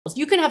vegetables.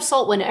 You can have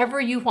salt whenever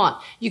you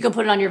want. You can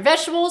put it on your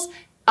vegetables.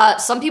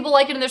 Some people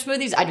like it in their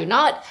smoothies. I do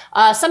not.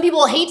 Some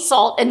people hate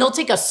salt and they'll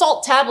take a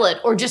salt tablet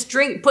or just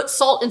put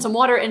salt in some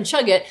water and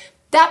chug it.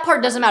 That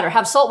part doesn't matter.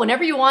 Have salt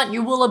whenever you want.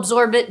 You will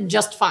absorb it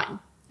just fine.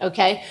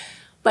 Okay.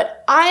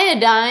 But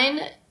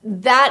iodine,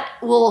 that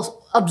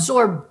will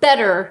absorb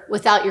better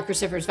without your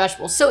cruciferous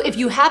vegetables. So if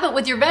you have it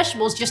with your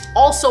vegetables, just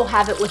also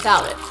have it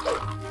without it.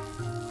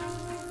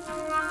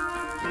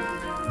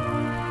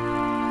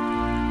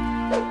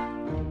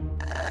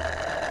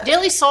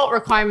 Daily salt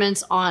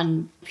requirements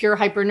on pure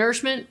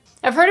hypernourishment.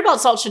 I've heard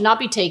about salt should not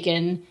be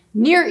taken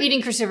near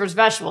eating cruciferous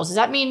vegetables. Does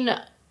that mean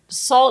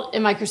salt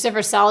in my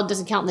cruciferous salad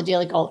doesn't count in the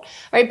daily goal? All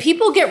right,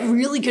 people get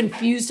really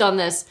confused on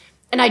this,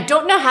 and I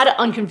don't know how to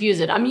unconfuse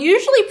it. I'm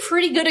usually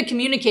pretty good at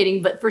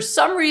communicating, but for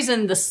some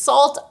reason, the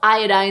salt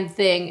iodine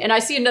thing, and I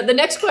see the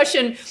next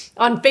question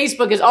on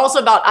Facebook is also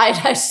about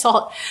iodized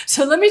salt.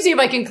 So let me see if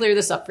I can clear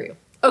this up for you.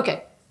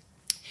 Okay,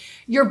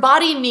 your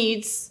body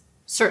needs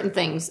certain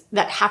things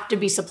that have to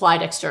be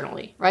supplied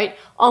externally, right?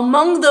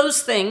 Among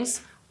those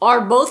things are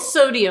both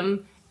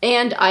sodium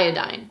and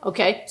iodine,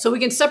 okay? So we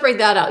can separate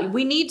that out.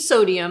 We need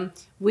sodium,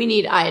 we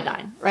need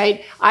iodine,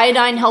 right?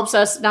 Iodine helps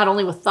us not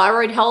only with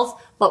thyroid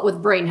health, but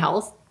with brain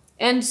health.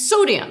 And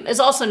sodium is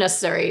also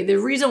necessary. The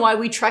reason why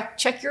we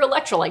check your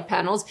electrolyte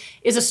panels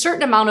is a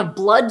certain amount of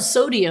blood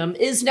sodium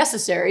is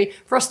necessary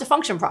for us to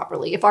function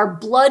properly. If our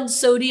blood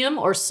sodium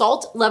or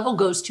salt level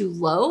goes too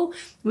low,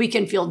 we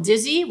can feel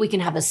dizzy, we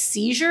can have a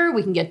seizure,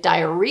 we can get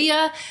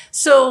diarrhea.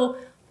 So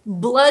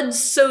blood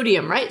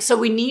sodium, right? So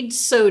we need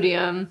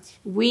sodium,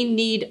 we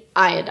need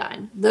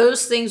iodine.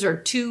 Those things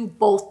are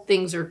both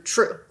things are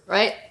true,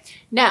 right?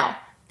 Now,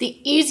 the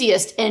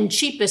easiest and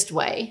cheapest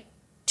way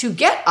to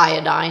get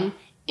iodine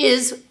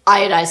is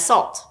iodized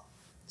salt.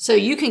 So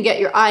you can get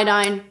your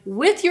iodine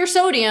with your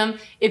sodium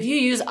if you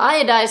use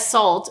iodized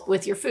salt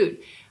with your food.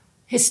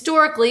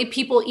 Historically,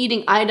 people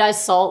eating iodized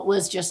salt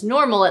was just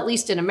normal, at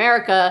least in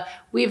America.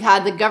 We've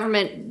had the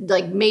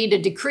government made a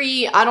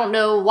decree, I don't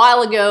know, a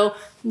while ago,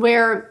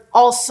 where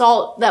all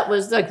salt that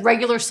was like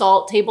regular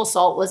salt, table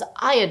salt, was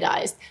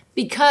iodized,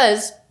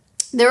 because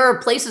there are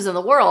places in the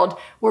world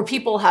where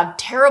people have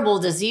terrible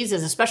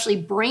diseases, especially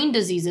brain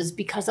diseases,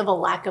 because of a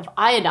lack of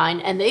iodine.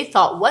 And they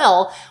thought,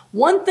 well,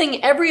 one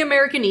thing every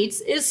American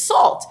eats is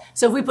salt.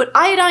 So if we put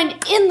iodine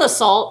in the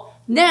salt,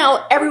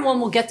 now everyone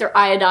will get their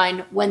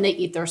iodine when they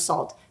eat their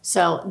salt.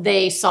 So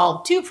they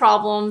solved two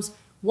problems,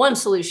 one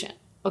solution,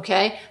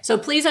 okay? So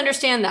please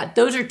understand that.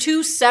 Those are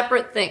two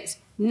separate things.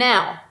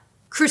 Now,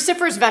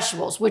 cruciferous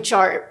vegetables, which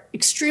are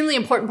extremely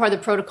important part of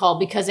the protocol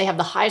because they have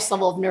the highest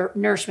level of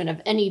nourishment of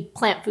any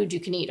plant food you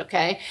can eat,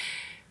 okay?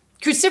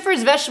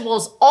 Cruciferous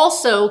vegetables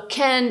also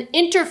can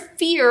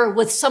interfere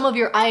with some of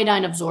your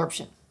iodine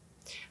absorption.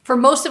 For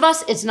most of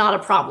us, it's not a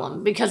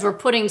problem because we're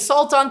putting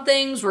salt on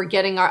things, we're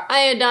getting our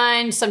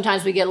iodine,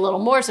 sometimes we get a little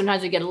more,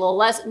 sometimes we get a little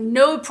less,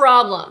 no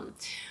problem.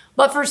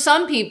 But for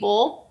some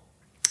people,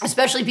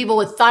 especially people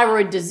with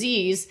thyroid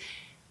disease,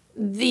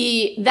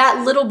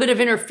 that little bit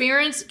of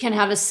interference can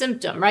have a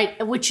symptom,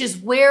 right? Which is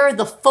where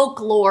the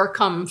folklore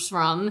comes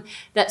from,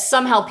 that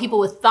somehow people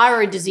with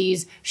thyroid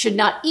disease should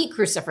not eat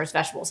cruciferous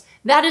vegetables.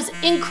 That is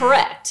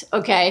incorrect,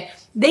 okay?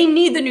 They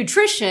need the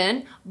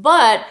nutrition,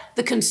 but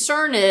the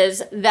concern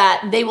is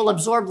that they will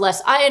absorb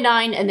less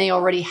iodine and they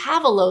already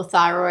have a low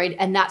thyroid,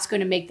 and that's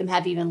going to make them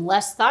have even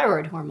less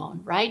thyroid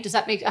hormone, right?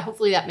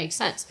 Hopefully that makes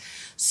sense.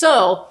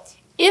 So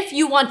if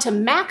you want to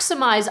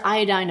maximize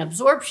iodine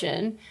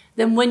absorption,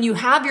 then when you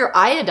have your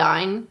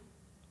iodine,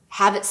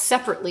 have it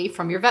separately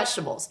from your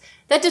vegetables.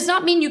 That does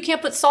not mean you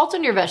can't put salt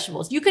on your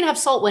vegetables. You can have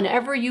salt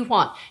whenever you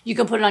want. You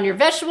can put it on your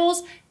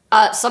vegetables.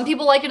 Some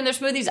people like it in their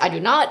smoothies. I do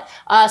not.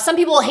 Some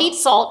people hate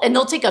salt and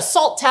they'll take a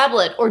salt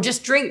tablet or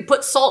just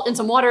put salt in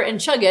some water and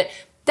chug it.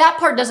 That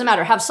part doesn't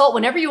matter. Have salt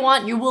whenever you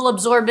want. You will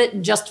absorb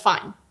it just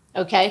fine.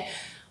 Okay.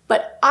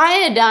 But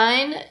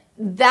iodine,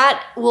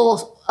 that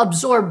will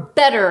absorb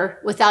better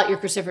without your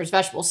cruciferous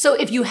vegetables. So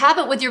if you have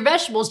it with your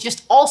vegetables,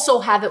 just also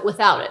have it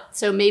without it.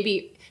 So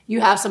maybe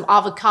you have some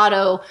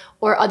avocado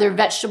or other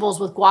vegetables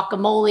with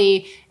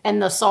guacamole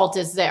and the salt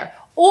is there.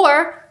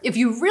 Or if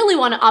you really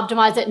want to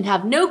optimize it and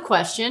have no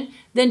question,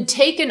 then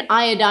take an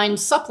iodine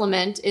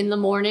supplement in the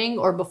morning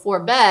or before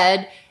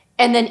bed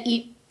and then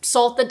eat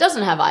salt that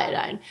doesn't have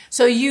iodine.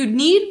 So you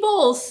need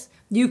both.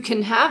 You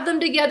can have them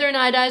together in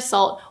iodized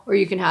salt or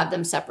you can have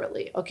them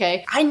separately,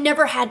 okay? I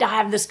never had to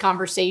have this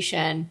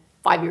conversation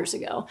 5 years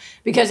ago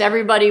because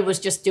everybody was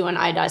just doing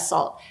iodized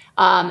salt.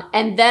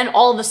 And then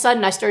all of a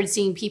sudden I started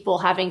seeing people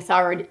having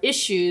thyroid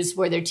issues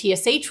where their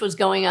TSH was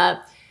going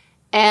up,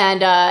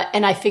 and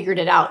I figured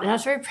it out. And I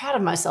was very proud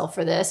of myself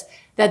for this,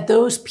 that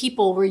those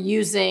people were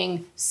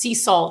using sea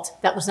salt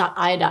that was not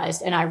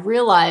iodized. And I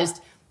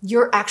realized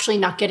you're actually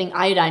not getting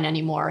iodine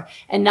anymore.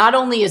 And not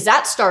only is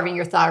that starving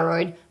your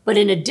thyroid, but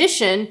in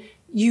addition,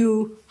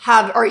 you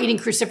are eating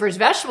cruciferous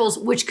vegetables,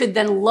 which could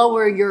then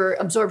lower your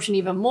absorption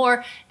even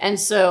more. And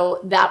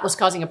so that was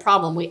causing a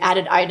problem. We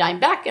added iodine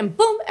back and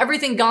boom,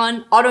 everything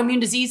gone,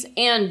 autoimmune disease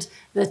and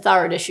the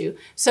thyroid issue.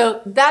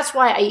 So that's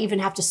why I even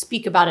have to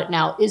speak about it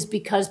now, is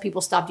because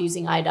people stopped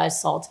using iodized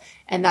salt.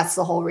 And that's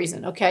the whole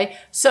reason, okay?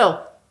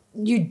 So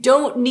you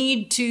don't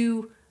need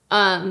to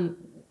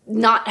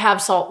not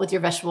have salt with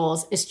your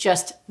vegetables. It's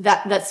just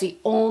that's the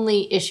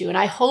only issue. And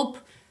I hope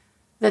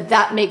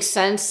that makes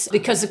sense,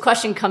 because the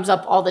question comes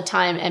up all the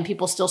time and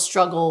people still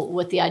struggle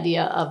with the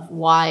idea of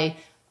why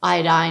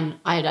iodine,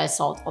 iodized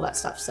salt, all that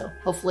stuff. So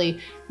hopefully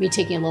me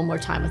taking a little more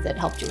time with it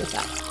helped you with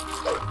that.